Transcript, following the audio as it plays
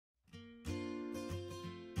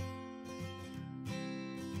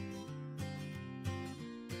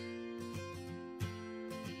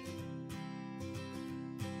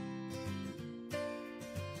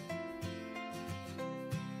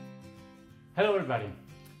Hello everybody,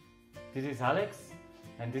 this is Alex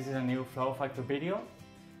and this is a new Flower Factor video.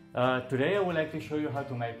 Today I would like to show you how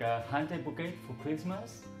to make a handmade bouquet for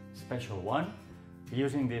Christmas, special one,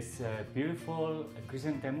 using this beautiful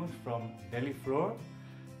chrysanthemums from Deliflor,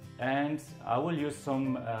 and I will use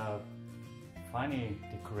some funny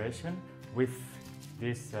decoration with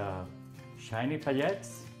these shiny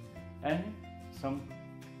paillettes and some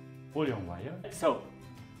bullion wire. So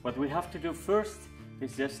what we have to do first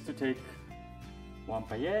is just to take one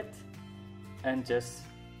paillette and just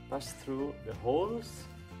pass through the holes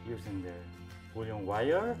using the bullion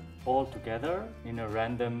wire all together in a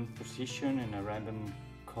random position, in a random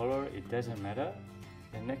color, it doesn't matter.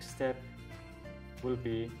 The next step will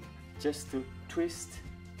be just to twist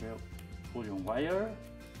the bullion wire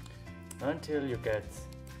until you get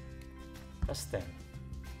a stem.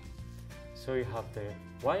 So you have the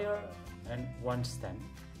wire and one stem.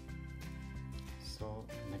 So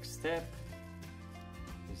next step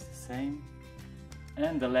is the same,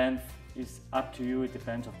 and the length is up to you, it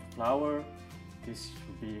depends on the flower. This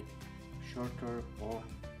should be shorter or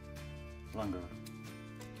longer.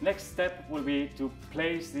 Next step will be to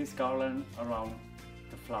place this garland around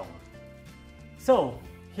the flower. So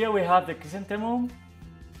here we have the chrysanthemum.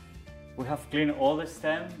 We have cleaned all the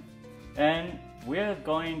stem and we are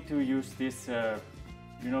going to use this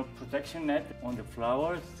protection net on the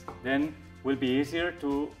flowers. Then will be easier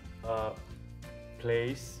to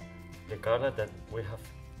place the garland that we have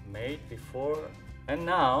made before. And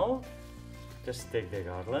now just take the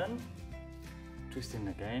garland, twisting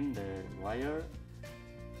again the wire,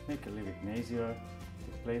 make a little bit easier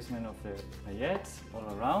the placement of the paillettes all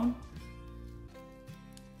around,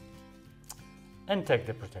 and take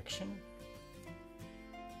the protection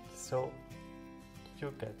so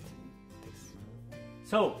you get this.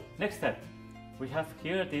 So next step, we have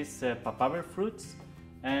here these papaver fruits,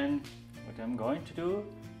 and what I'm going to do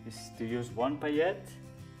is to use one paillette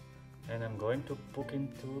and I'm going to poke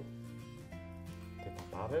into the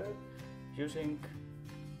papaver using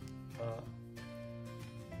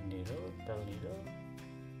a needle, bell needle.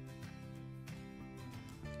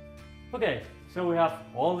 Okay, so we have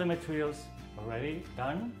all the materials already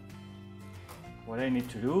done. What I need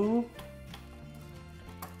to do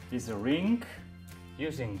is a ring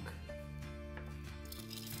using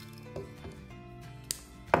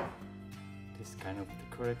this kind of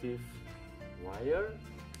decorative wire.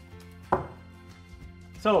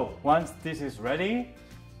 So once this is ready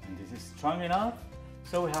and this is strong enough,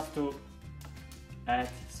 so we have to add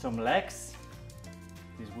some legs.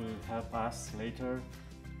 This will help us later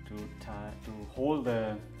to hold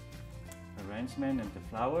the arrangement and the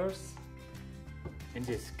flowers. In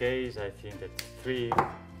this case, I think that 3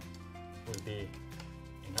 will be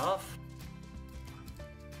enough.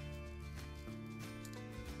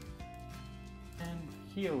 And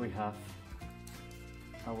here we have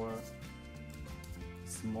our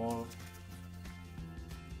small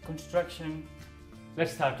construction.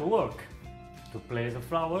 Let's start to work to place the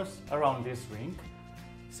flowers around this ring.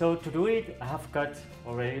 So to do it, I have cut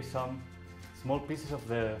already some small pieces of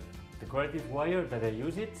the decorative wire that I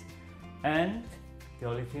use it, and the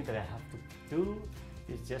only thing that I have to do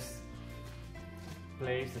is just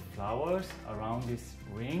place the flowers around this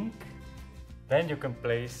ring. Then you can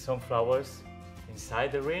place some flowers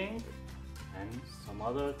inside the ring and some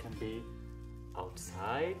other can be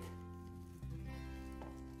outside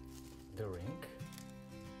the ring.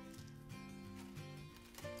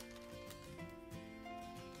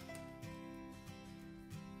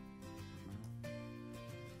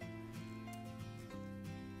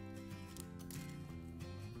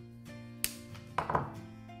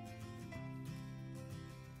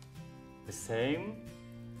 The same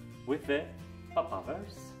with the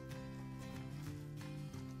papavers.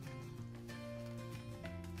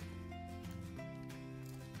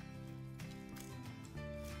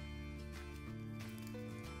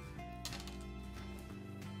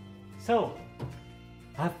 So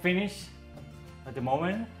I have finished at the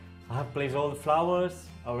moment. I have placed all the flowers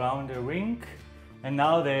around the ring, and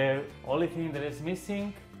now the only thing that is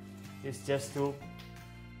missing is just to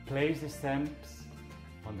place the stems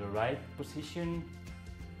on the right position.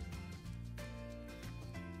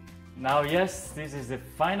 Now yes, this is the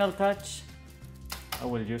final touch. I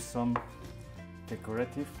will use some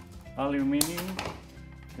decorative aluminum,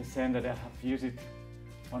 the same that I have used it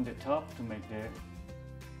on the top to make the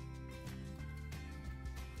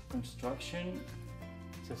construction,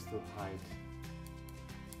 just to hide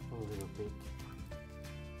a little bit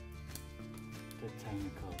the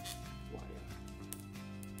technical wire.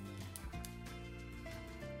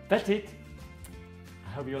 That's it. I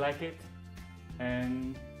hope you like it,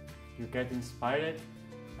 and you get inspired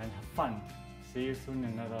and have fun. See you soon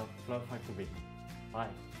in another Flower Factor video. Bye.